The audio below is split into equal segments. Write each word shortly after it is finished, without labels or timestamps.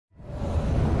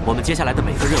我们接下来的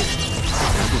每个任务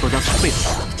难度都将成倍增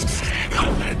加。看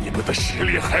来你们的实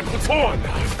力还不错呢，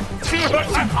这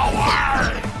才好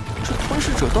玩。这吞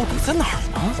噬者到底在哪儿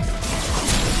呢？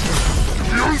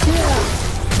元帅，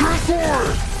元帅，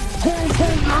通通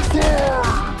元帅！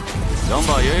想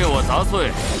把爷爷我砸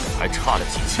碎，还差了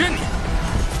几千年。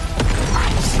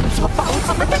做宝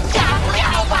子们的养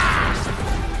料吧！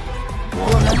我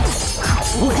们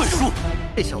不会输。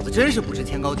这小子真是不知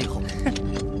天高地厚，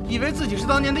以为自己是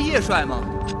当年的叶帅吗？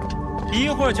一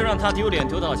会儿就让他丢脸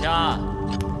丢到家。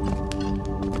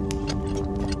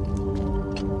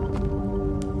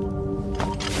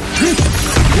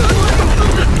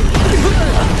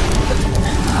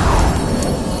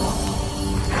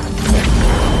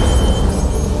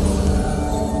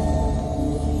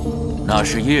那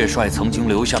是叶帅曾经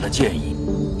留下的剑意，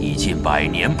已近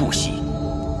100年不息。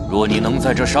若你能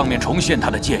在这上面重现他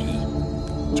的剑意，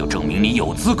就证明你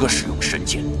有资格使用神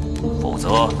剑，否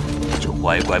则就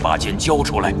乖乖把剑交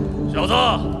出来。小子，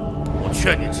我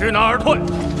劝你知难而退，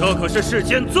这可是世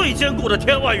间最坚固的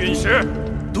天外陨石。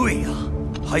对呀，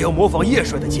还要模仿叶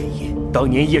帅的剑意。当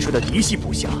年叶帅的嫡系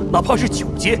部下，哪怕是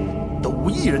9阶，都无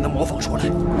一人能模仿出来。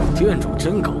店主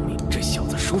真高明，这小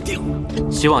子输定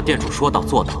了。希望店主说到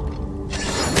做到。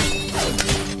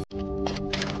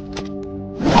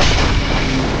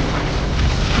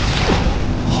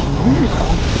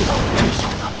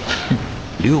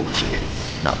6阶，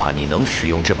哪怕你能使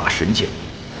用这把神剑，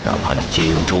哪怕你借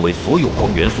用周围所有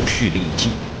光元素蓄力一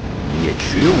击，你也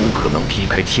绝无可能劈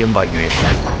开天外陨石。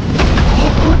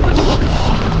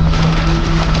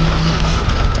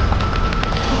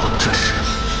这是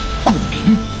共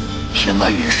鸣，天外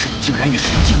陨石竟然与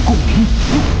神剑共鸣。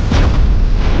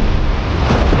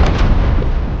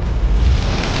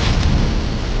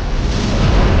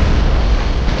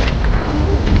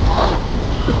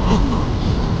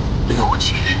6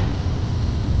阶，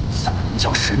怎么能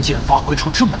将神剑发挥出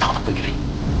这么大的威力？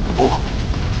不，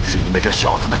是因为这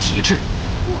小子的体质，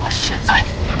他现在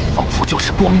仿佛就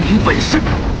是光明本身。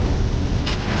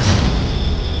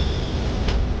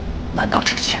难道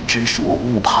之前真是我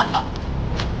误判了？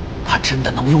他真的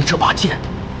能用这把剑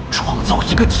创造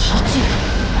一个奇迹？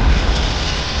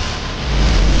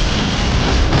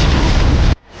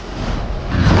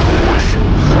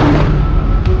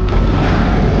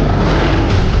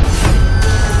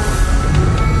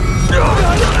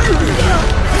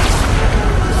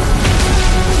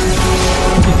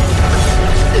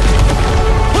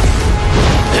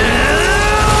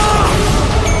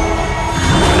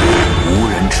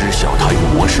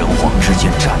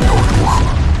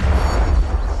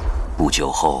不久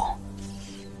后，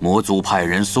魔族派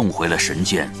人送回了神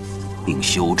剑，并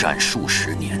休战数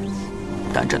十年。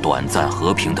但这短暂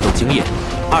和平的经验，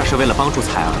二是为了帮助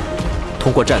采儿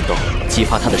通过战斗激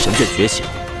发他的神剑觉醒。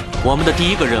我们的第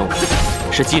一个任务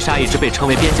是击杀一支被称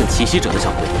为边境奇袭者的小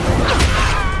队。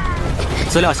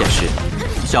资料显示，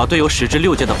小队由10至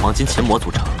6阶的黄金琴魔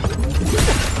组成，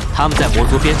他们在魔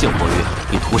族边境活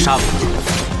跃，以屠杀为乐，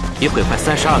以毁坏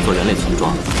32座人类村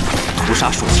庄，屠杀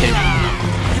数千人。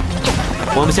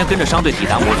我们先跟着商队抵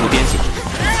达魔族边境，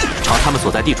朝他们所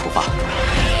在地出发，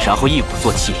然后一鼓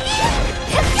作气，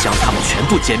将他们全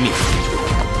部歼灭。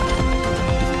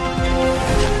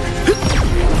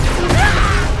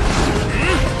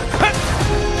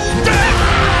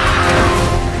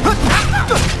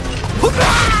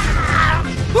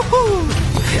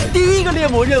第一个猎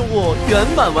魔任务圆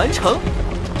满完成。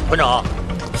团长，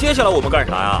接下来我们干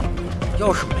啥呀？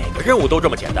要是每个任务都这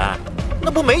么简单，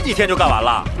那不没几天就干完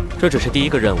了？这只是第一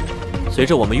个任务，随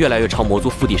着我们越来越朝魔族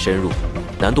腹地深入，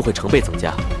难度会成倍增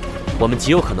加。我们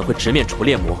极有可能会直面除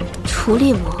猎魔。除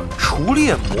猎魔？除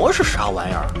猎魔是啥玩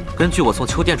意儿？根据我从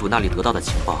邱店主那里得到的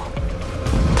情报，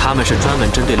他们是专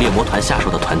门针对猎魔团下手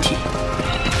的团体，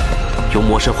由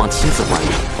魔神皇亲自管理。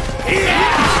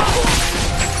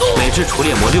每支除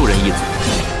猎魔6人一组，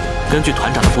根据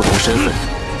团长的不同身份，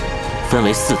分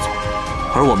为4组。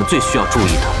而我们最需要注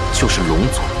意的就是龙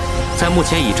组。在目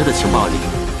前已知的情报里，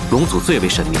龙组最为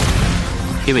神秘，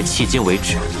因为迄今为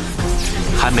止，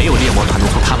还没有猎魔团能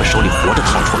从他们手里活着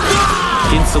逃出来。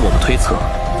因此，我们推测，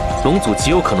龙组极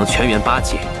有可能全员8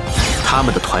阶，他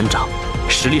们的团长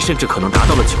实力甚至可能达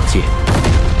到了9阶。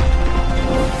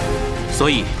所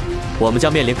以，我们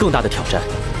将面临更大的挑战。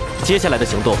接下来的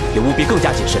行动也务必更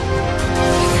加谨慎。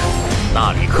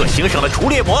那里克星上的除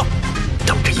猎魔，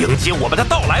等着迎接我们的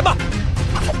到来吧！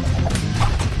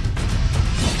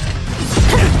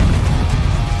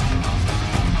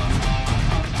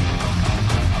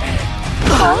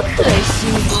好可惜，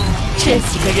这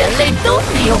几个人类都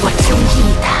没有我中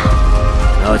意的。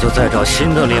那就再找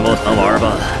新的猎魔团玩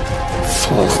吧，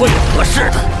总会合适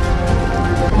的。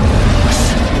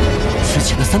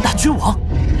3大君王。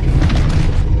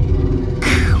可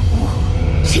恶！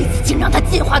这次竟让他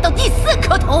进化到第4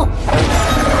颗头。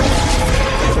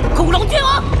恐龙君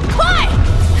王，快！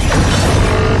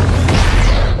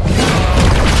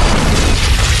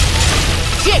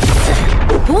这次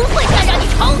不会再让你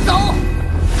逃走，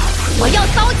我要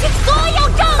扫清所有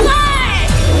障碍。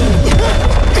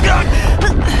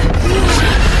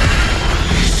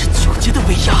是9阶的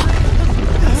威压，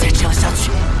再这样下去，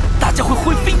大家会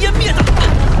灰飞烟灭的。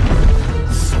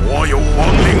所有亡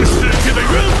灵世界的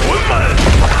冤魂们，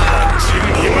看清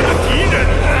你们的敌人，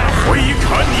挥砍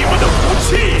你们的武器，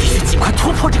必须尽快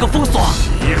突破这个封锁，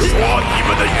洗刷你们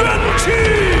的怨气。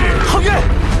皓月，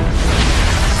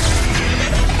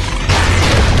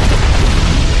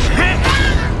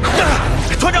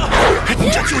团长，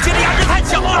这9阶的压制太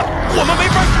强了，我们没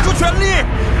法使出全力。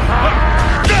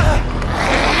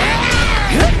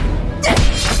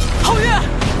皓月，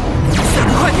再不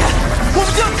快点，我们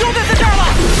就要交代在这儿了。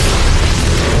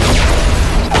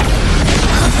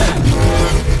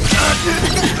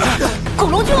恐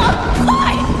龙君王，快！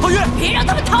皓月，别让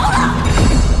他们逃了！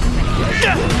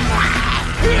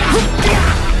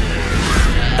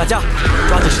大家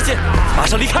抓紧时间，马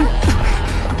上离开。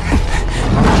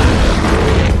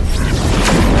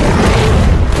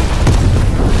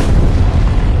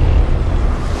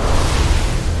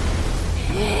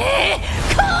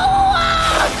可恶啊！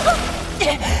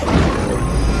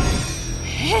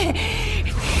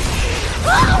老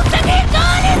子你这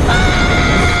里吧！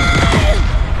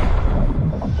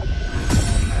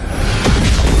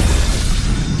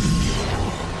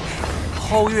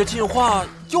皓月进化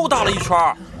又大了一圈。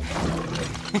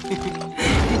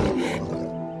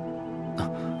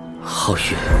皓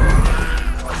月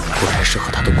果然是和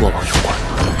他的过往有关。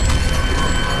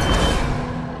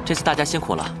这次大家辛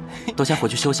苦了，都先回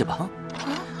去休息吧。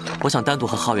我想单独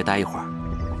和皓月待一会儿。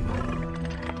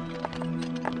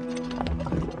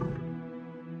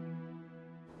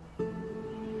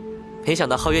没想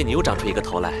到皓月你又长出一个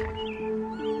头来。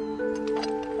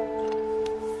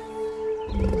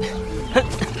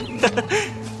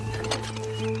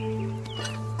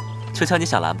求求你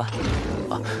小兰吧。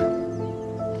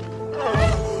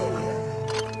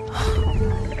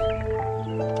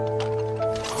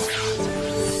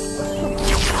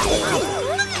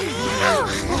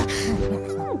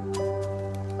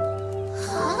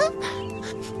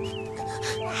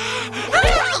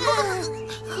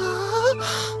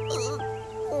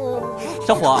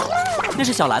小虎，那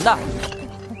是小兰的。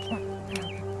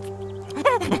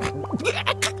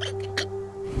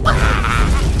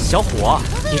小虎，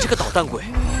你这个捣蛋鬼！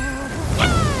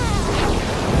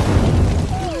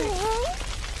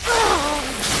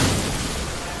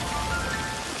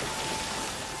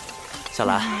小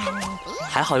兰，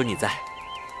还好有你在。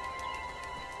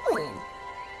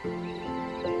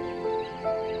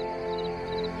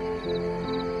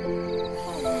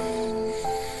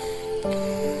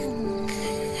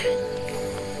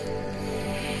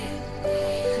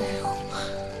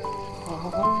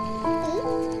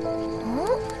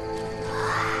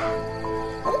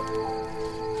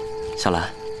小兰，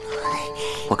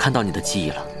我看到你的记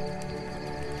忆了。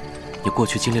你过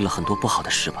去经历了很多不好的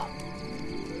事吧？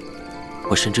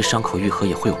我深知伤口愈合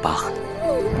也会有疤痕，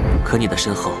可你的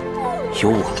身后有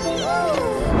我，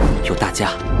有大家。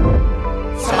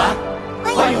小兰，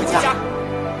欢迎回家。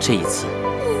这一次，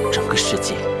整个世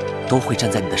界都会站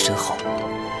在你的身后。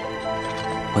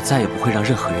我再也不会让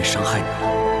任何人伤害你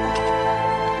了。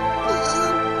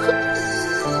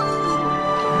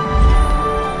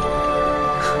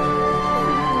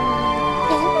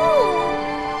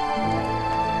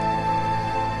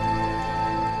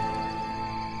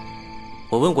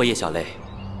我问过叶小雷，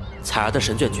采儿的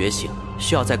神卷觉醒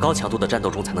需要在高强度的战斗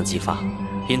中才能激发，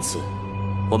因此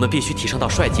我们必须提升到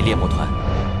帅级猎魔团，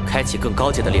开启更高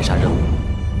阶的猎杀任务。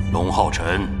龙浩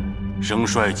辰，升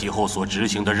帅级后所执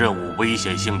行的任务危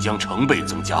险性将成倍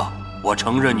增加。我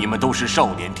承认你们都是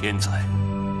少年天才，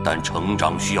但成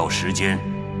长需要时间，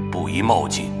不宜冒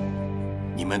进。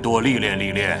你们多历练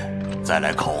历练，再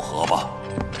来考核吧。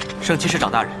圣骑士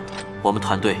长大人，我们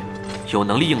团队有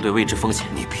能力应对未知风险。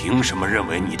你凭什么认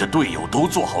为你的队友都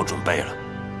做好准备了？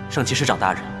圣骑士长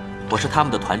大人，我是他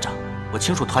们的团长，我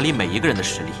清楚团里每一个人的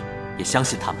实力，也相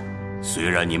信他们。虽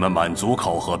然你们满足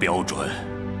考核标准，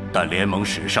但联盟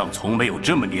史上从没有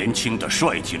这么年轻的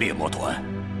帅级猎魔团。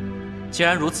既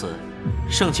然如此，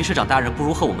圣骑士长大人不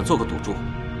如和我们做个赌注，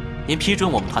您批准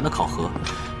我们团的考核，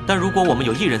但如果我们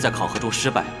有一人在考核中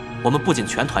失败，我们不仅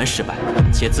全团失败，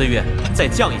且自愿再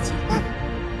降一级。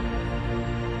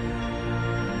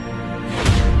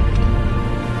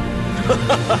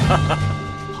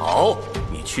好，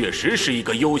你你确实是一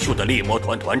个优秀的猎魔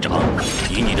团团长，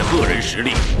以你的个人实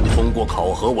力，通过考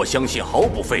核，我相信毫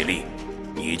不费力，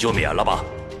你就免了吧。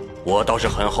我倒是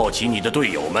很好奇你的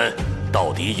队友们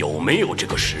到底有没有这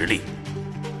个实力，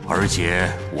而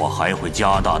且我还会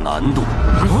加大难度。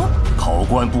考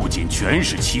官不仅全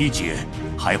是7阶，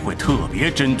还会特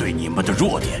别针对你们的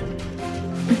弱点。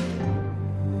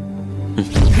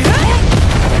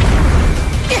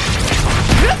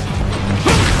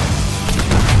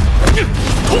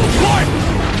痛快！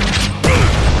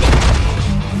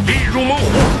力如猛虎，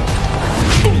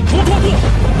动图脱过，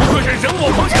不愧是人我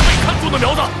旁前没看中的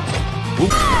苗子。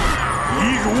以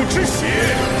汝之血，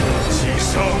祭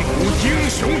上古英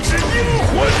雄之英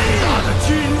魂！大的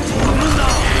君主呐，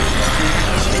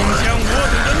请将我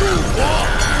等的怒火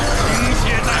倾泻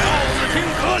在奥斯汀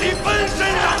格里芬身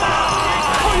上吧！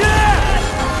皓月，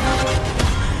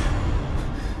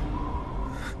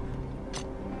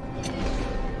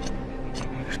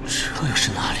这又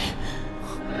是哪里？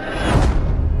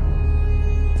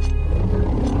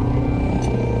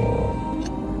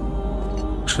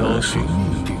找寻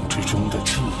命定之中的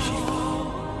记忆吧，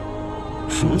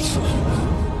如此一来，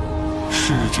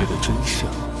世界的真相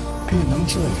便能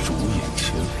在汝眼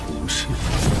前浮现。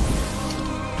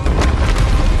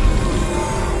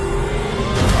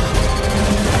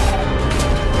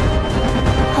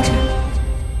浩辰，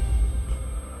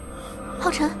浩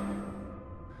辰，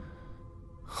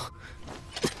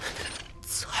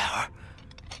彩儿，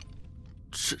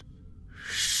这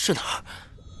是哪儿？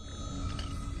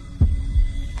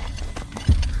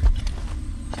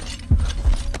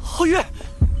皓月，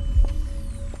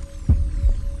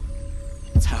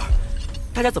彩儿，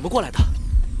大家怎么过来的？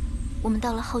我们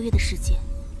到了皓月的世界，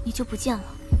你就不见了。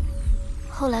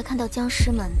后来看到僵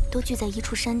尸们都聚在一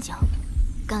处山脚，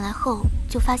赶来后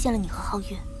就发现了你和皓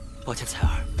月。抱歉，彩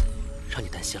儿，让你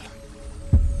担心了。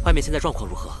外面现在状况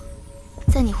如何？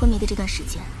在你昏迷的这段时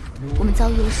间，我们遭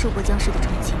遇了兽国僵尸的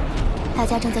冲击，大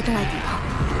家正在阵外抵抗。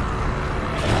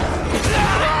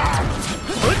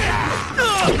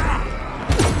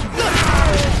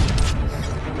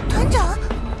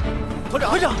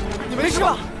团长，你没事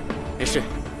吧？没事，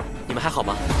你们还好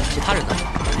吗？其他人呢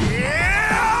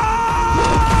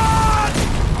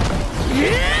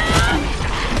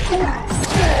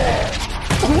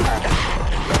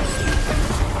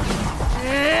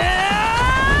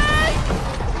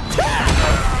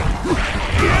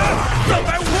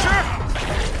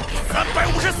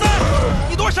？353，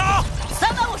你多少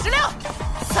356、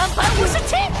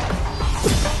357。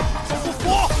不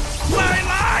服，再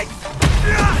来！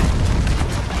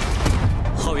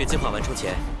皓月计划完成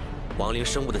前，亡灵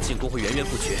生物的进攻会源源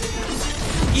不绝。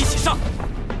一起上！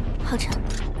浩辰，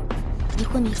你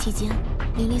昏迷期间，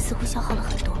灵力似乎消耗了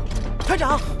很多。团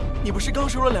长，你不是刚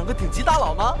收了2个顶级大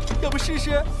佬吗？要不试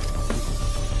试？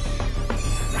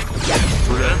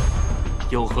主人，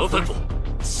有何吩咐？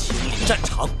清理战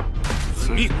场。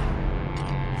遵命。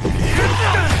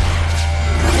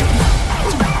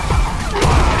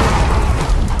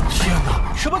天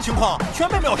哪，什么情况？全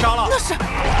被秒杀了！那是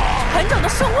团长的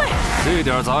圣位。这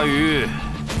点杂鱼，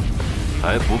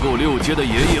还不够6阶的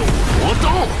爷爷武魔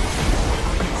刀。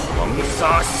狂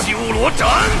杀修罗斩！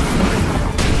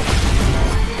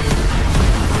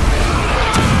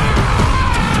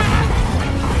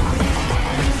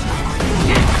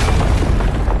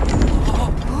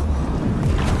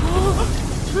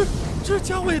这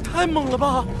家伙也太猛了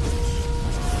吧！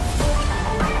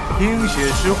冰雪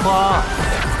之花，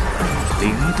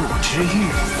零度之玉，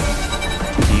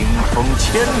冰封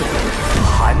千里，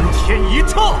寒天一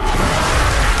彻。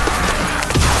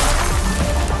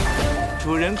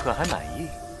主人可还满意？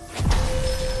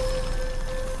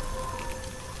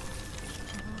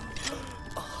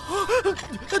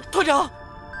团长，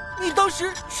你当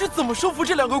时是怎么收服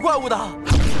这2个怪物的？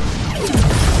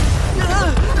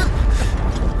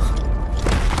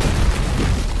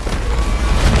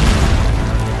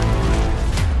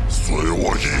随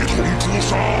我一同诛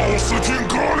杀奥斯汀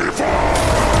格里芬！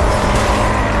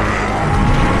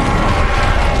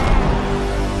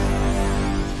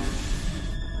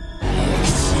奥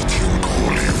斯汀格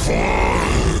里芬！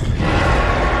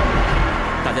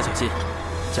大家小心，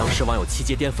僵尸王有7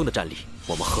阶巅峰的战力，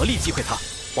我们合力击溃他。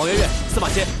王媛媛、司马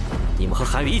迁，你们和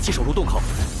韩宇一起守住洞口，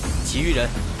其余人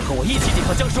和我一起抵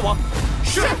抗僵尸王。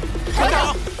是，团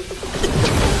长。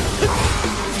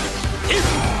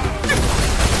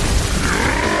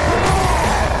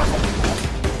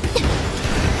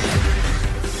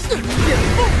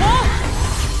凤凰，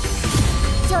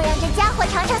就让这家伙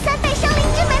尝尝3倍伤灵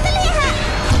之门的厉害！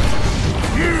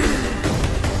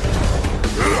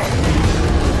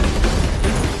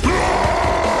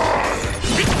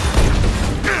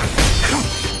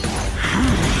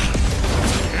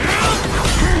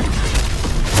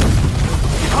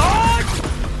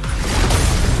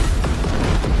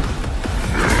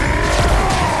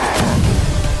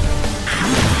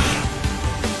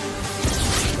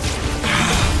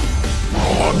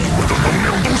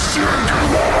献给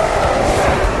我！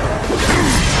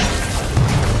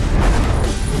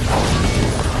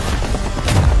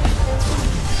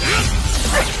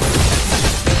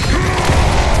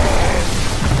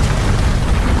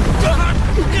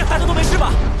大家都没事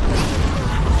吧？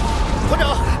团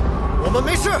长，我们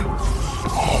没事。奥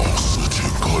斯汀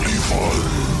·格里芬，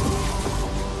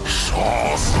杀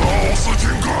死奥斯汀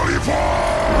·格里芬！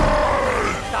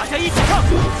大家一起上，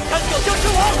干掉僵尸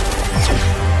王！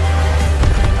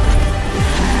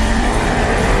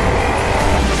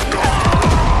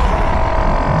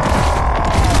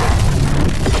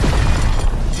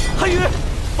黑羽，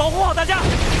保护好大家！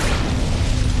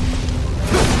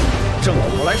正好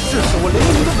我来试试我灵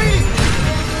武的威力。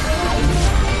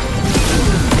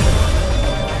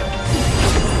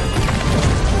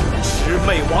魑魅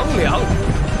魍魉，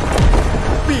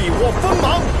避我锋芒，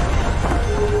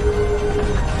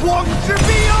光之庇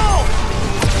佑。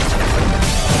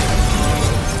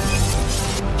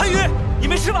黑羽，你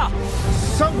没事吧？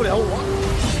伤不了我。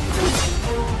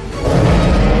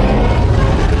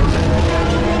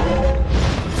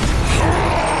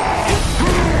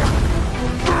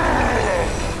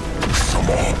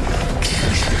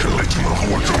人类竟能和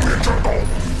我正面战斗！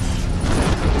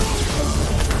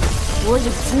我有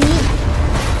经验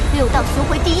，6道巡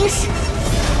回第1式，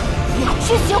两式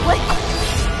巡回。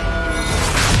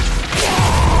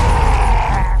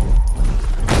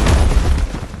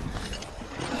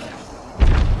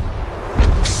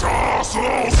杀死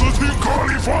奥斯汀·格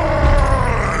里芬！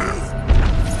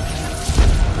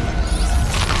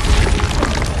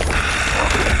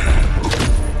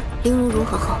灵容融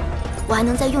合后，我还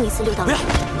能再用一次6道。不要，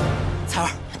彩儿，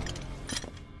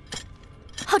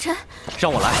浩辰，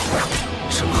让我来，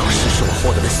正好试试我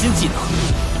获得的新技能。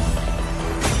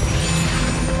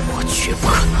我绝不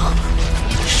可能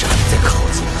让你再靠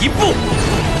近一步。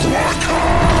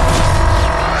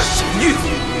神域，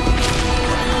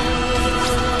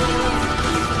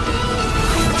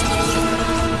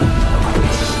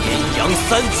天阳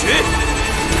三绝。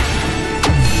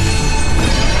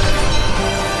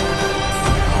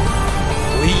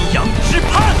回阳之盼，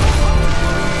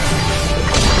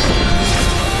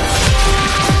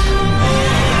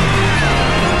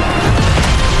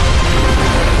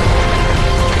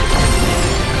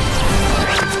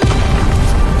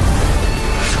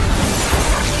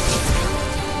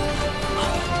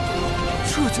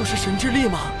这就是神之力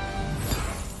吗？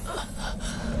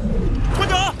团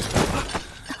长，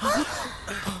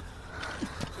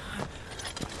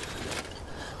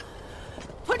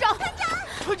团长，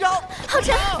团长，浩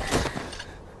辰。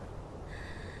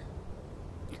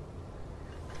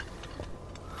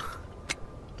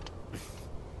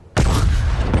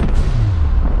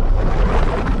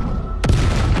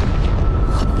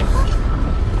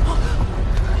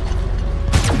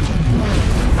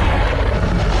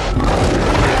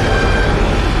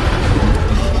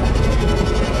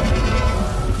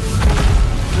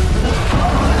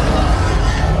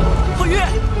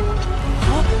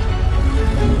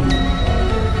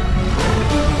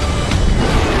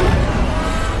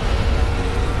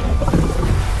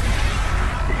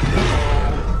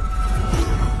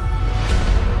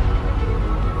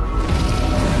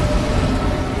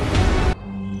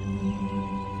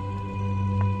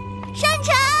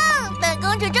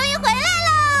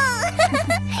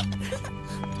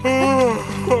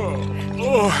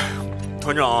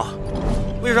团长，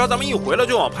为啥咱们一回来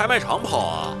就往拍卖场跑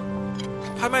啊？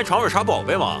拍卖场有啥宝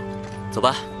贝吗？走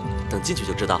吧，等进去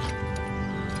就知道了。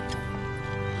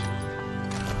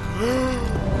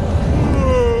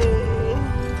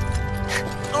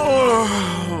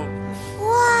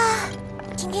哇，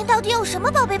今天到底有什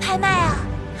么宝贝拍卖啊？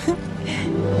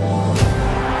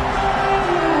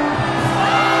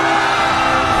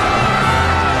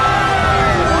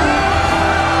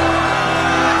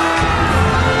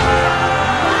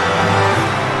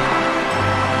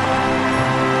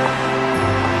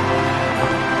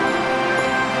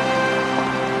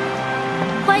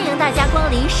大家光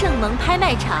临圣盟拍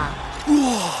卖场。哇，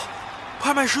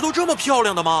拍卖师都这么漂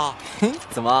亮的吗？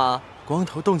怎么，光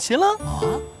头动心了？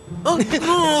不，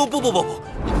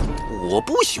我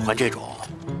不喜欢这种，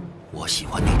我喜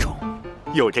欢那种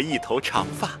有着一头长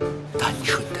发、单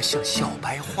纯的像小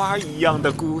白花一样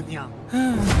的姑娘。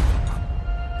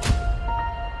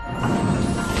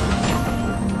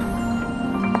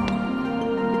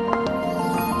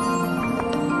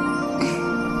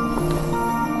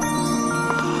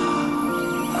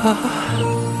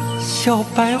小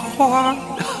白花，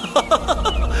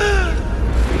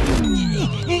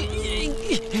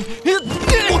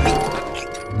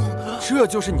这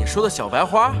就是你说的小白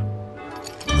花？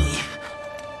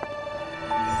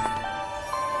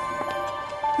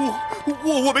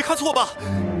我没看错吧？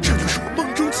这就是我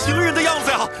梦中情人的样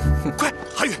子呀！快，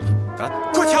韩宇，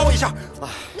快掐我一下！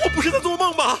我不是在做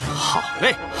梦吧？好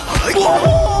嘞！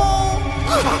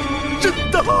真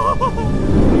的，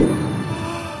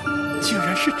竟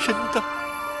然是真的！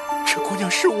这姑娘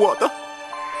是我的，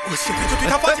我现在就对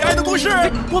她发起爱的攻势！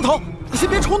光头，你先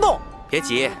别冲动，别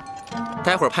急，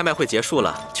待会儿拍卖会结束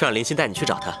了，就让林欣带你去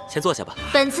找她。先坐下吧。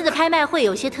本次的拍卖会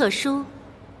有些特殊，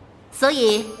所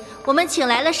以我们请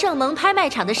来了圣盟拍卖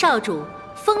场的少主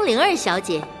风铃儿小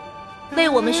姐，为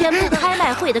我们宣布拍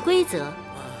卖会的规则。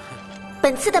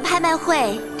本次的拍卖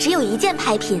会只有一件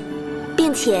拍品，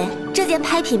并且这件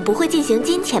拍品不会进行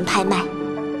金钱拍卖，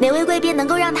哪位贵宾能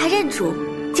够让他认主，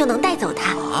就能带走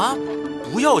它。啊，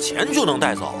不要钱就能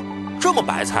带走，这么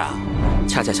白菜啊？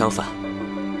恰恰相反，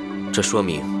这说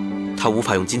明他无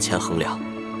法用金钱衡量，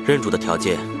认主的条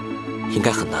件应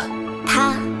该很难。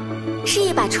它是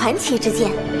一把传奇之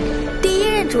剑，第一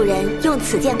任主人用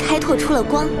此剑开拓出了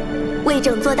光，为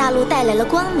整座大陆带来了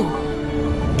光明。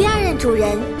第二任主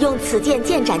人用此剑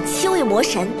剑斩7位魔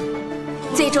神，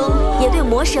最终也对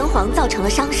魔神皇造成了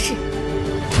伤势。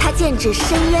他剑指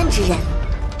深渊之人，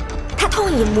他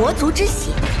痛饮魔族之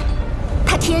血，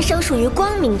他天生属于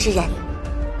光明之人。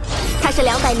他是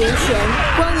200年前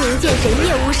光明剑神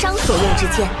叶无伤所用之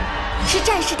剑，是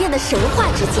战士殿的神话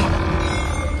之剑。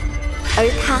而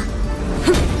他，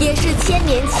也是1000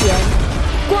年前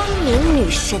光明女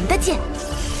神的剑，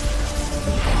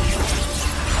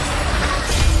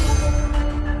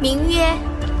名曰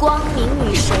光明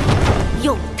女神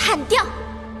咏叹调。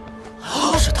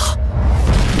是他，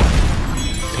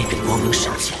那柄光明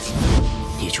神剑，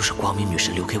也就是光明女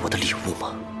神留给我的礼物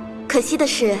吗？可惜的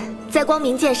是，在光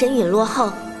明剑神陨落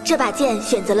后，这把剑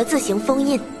选择了自行封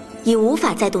印，已无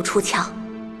法再度出鞘。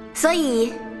所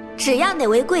以，只要哪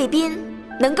位贵宾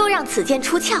能够让此剑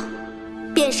出鞘，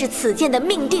便是此剑的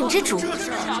命定之主。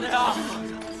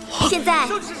现在，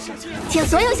请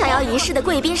所有想要仪式的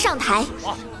贵宾上台。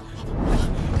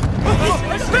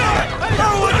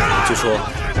据说，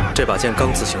这把剑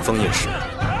刚自行封印时，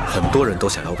很多人都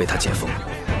想要为它解封，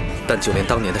但就连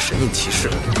当年的神印骑士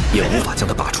也无法将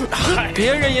它拔出。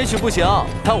别人也许不行，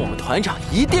但我们团长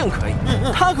一定可以。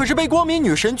他可是被光明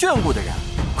女神眷顾的人，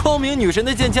光明女神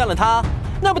的剑见了他，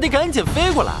那不得赶紧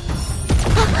飞过来？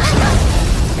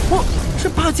我这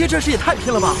八戒这事也太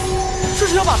拼了吧！这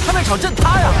是要把拍卖场震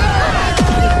塌呀！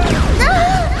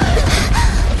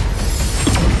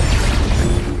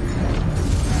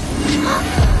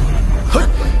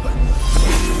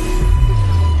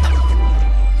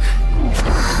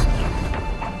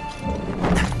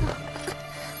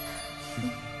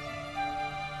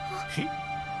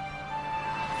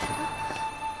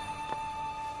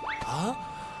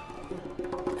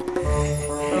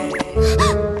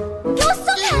给我松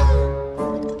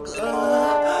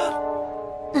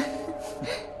开！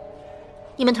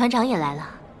你们团长也来了。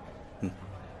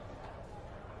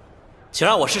请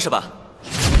让我试试吧。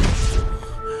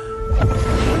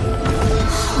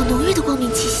好浓郁的光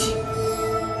明气息！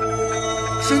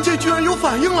神剑居然有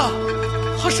反应了，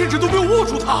他甚至都没有握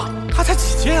住他。他才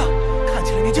几阶啊？看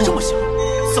起来年纪这么小，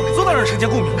怎么做到让神剑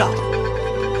共鸣的？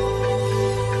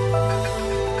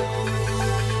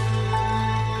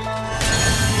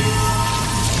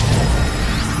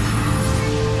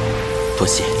多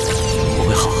谢，我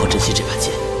会好好珍惜这把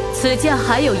剑。此剑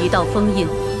还有一道封印，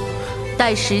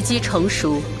待时机成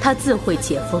熟，它自会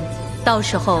解封。到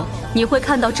时候你会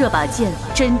看到这把剑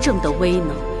真正的威能。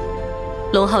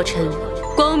龙浩辰，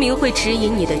光明会指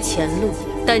引你的前路，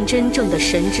但真正的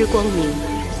神之光明，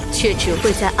却只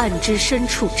会在暗之深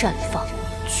处绽放。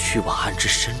去往暗之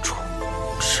深处，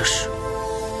这是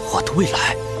我的未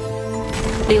来。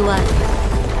另外，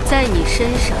在你身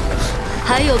上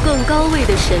还有更高位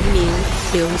的神明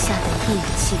留下的印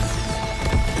记。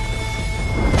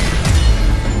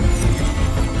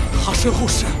他身后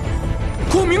是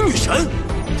光明女神，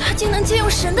他竟能借用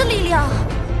神的力量！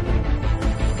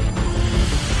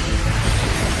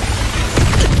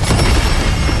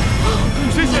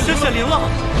女神显灵了，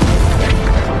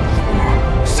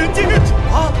神剑认主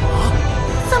了！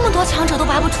这么多强者都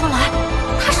拔不出来，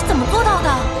他是怎么做到的？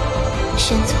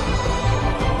神总，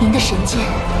您的神剑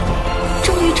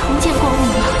终于重见光明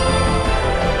了。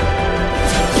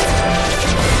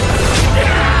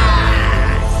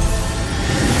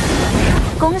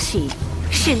恭喜，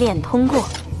试炼通过。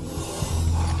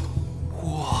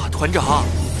哇，团长，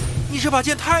你这把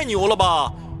剑太牛了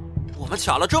吧！我们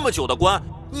卡了这么久的关，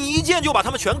你一剑就把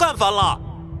他们全干翻了。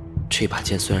这把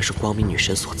剑虽然是光明女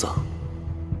神所赠，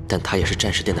但它也是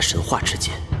战士殿的神话之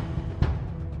剑。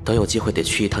等有机会得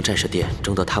去一趟战士殿，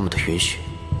征得他们的允许，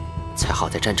才好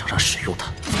在战场上使用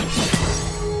它。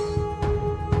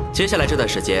接下来这段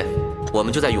时间，我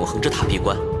们就在永恒之塔闭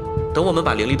关。等我们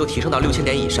把灵力都提升到6000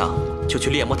点以上，就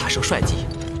去猎魔塔升帅级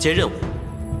接任务。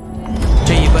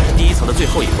这一关是第1层的最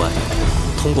后一关，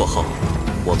通过后，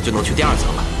我们就能去第2层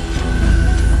了。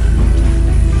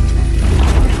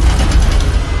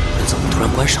怎么突然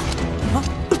关上了？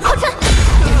浩辰，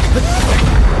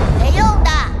没用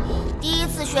的，第1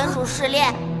次选主试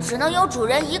炼只能由主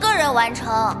人1个人完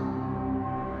成。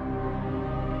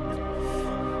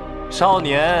少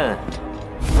年，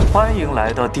欢迎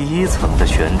来到第1层的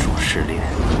选主试炼。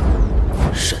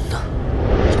神呢？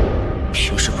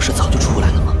平时不是早就出来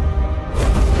了吗？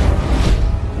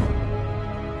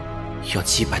要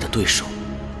击败的对手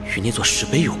与那座石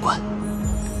碑有关。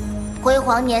辉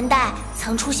煌年代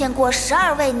曾出现过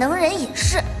12位能人隐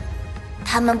士，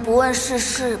他们不问世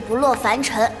事，不落凡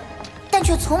尘，但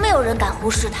却从没有人敢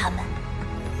忽视他们，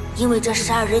因为这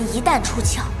12人一旦出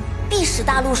鞘，必使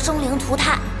大陆生灵涂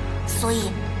炭，所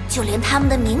以就连他们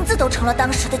的名字都成了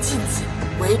当时的禁忌。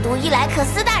唯独伊莱克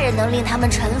斯大人能令他们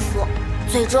臣服。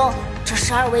最终，这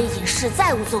12位隐士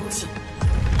再无踪迹，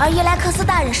而伊莱克斯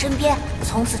大人身边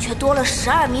从此却多了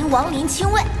12名亡灵亲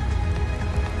卫。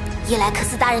伊莱克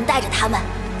斯大人带着他们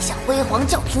向辉煌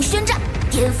教廷宣战，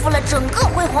颠覆了整个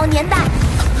辉煌年代。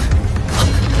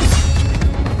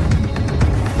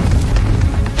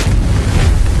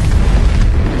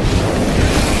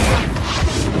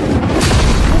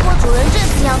不过主人这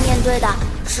次要面对的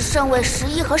是圣位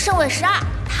11和圣位12，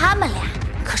他们俩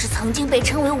可是曾经被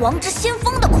称为王之先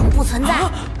锋的恐怖存在。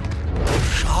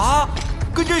啥？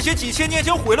跟这些几千年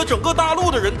前毁了整个大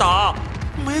陆的人打，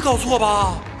没搞错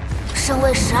吧？圣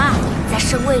位12在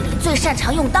圣位里最擅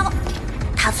长用刀，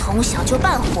他从小就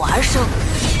伴火而生，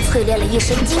淬炼了一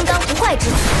身金刚不坏之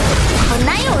体，很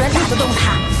难有人打得动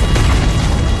他。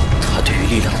他对于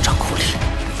力量的掌控力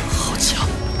好强。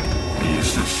你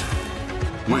是谁？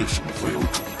为什么会有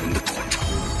主人的传承？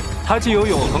他既有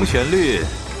永恒旋律，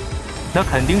那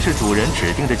肯定是主人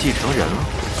指定的继承人了。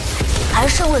而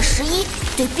圣位11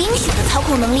对冰雪的操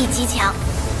控能力极强，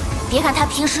别看他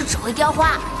平时只会雕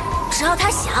花，只要他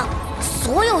想，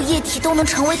所有液体都能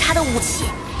成为他的武器。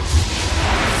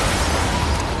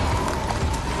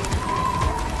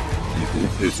你不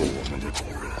配做我们的主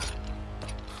人。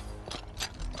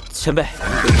前辈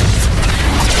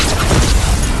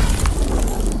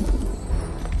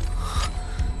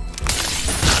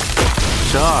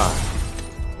，12，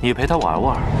你陪他玩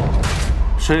玩，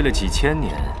睡了几千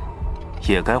年，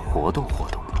也该活动活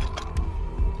动了。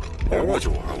玩玩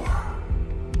就玩玩，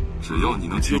只要你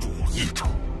能接住我一招，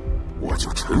我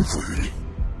就臣服于你。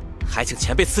还请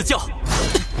前辈赐教。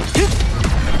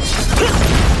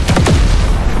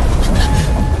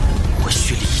我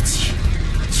蓄力一击，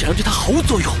竟然对他毫无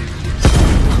作用。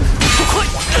快！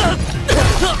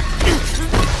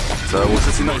在我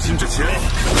失去耐心之前，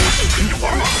陪你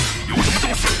玩玩，有什么招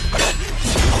式，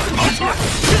快拿出来！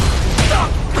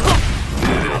力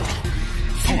量、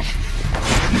速度、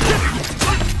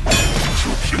就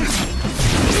凭你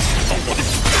到我的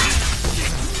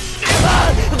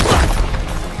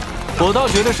我倒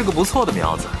觉得是个不错的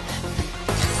苗子。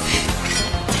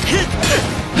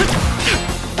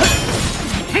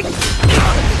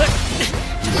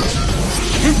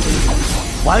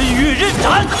寰宇刃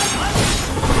斩！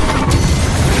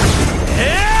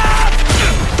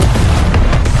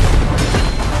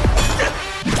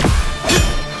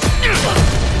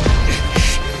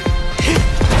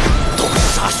洞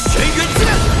杀玄元剑！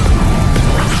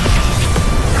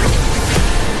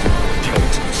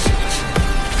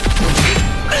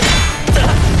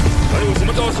还有什么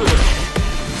招式？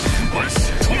快写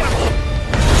出来吧！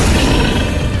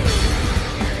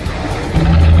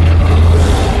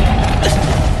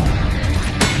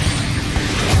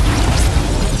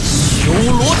修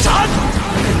罗斩！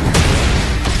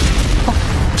哦，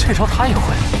这招他也会。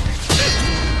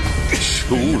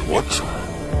修罗斩，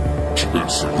真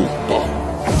是路棒！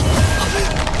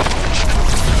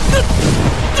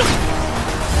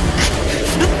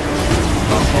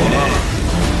那好了，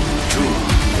这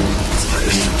才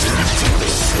是真正的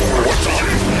修罗斩。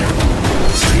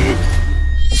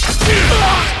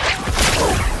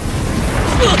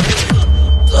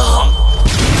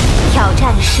挑战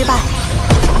失败，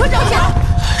快找下！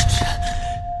这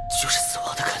就是死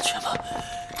亡的感觉吗？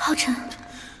浩辰，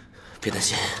别担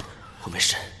心，我没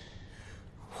事，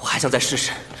我还想再试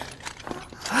试。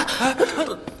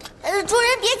主人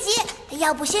别急，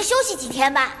要不先休息几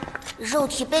天吧。肉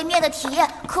体被灭的体验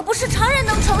可不是常人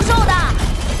能承受的。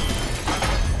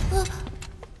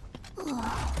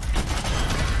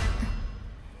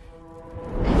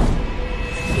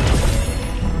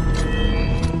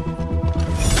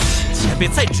前辈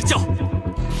再指教。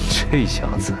这小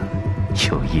子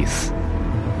有意思。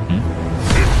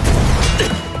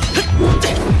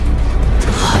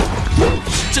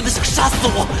真的想杀死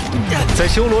我！在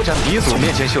修罗斩鼻祖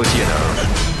面前秀技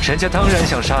能，人家当然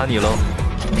想杀你喽。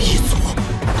鼻祖，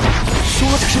修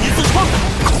罗斩是你自创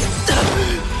的？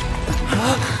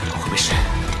我没事，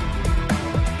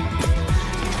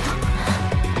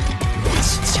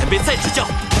请前辈再指教。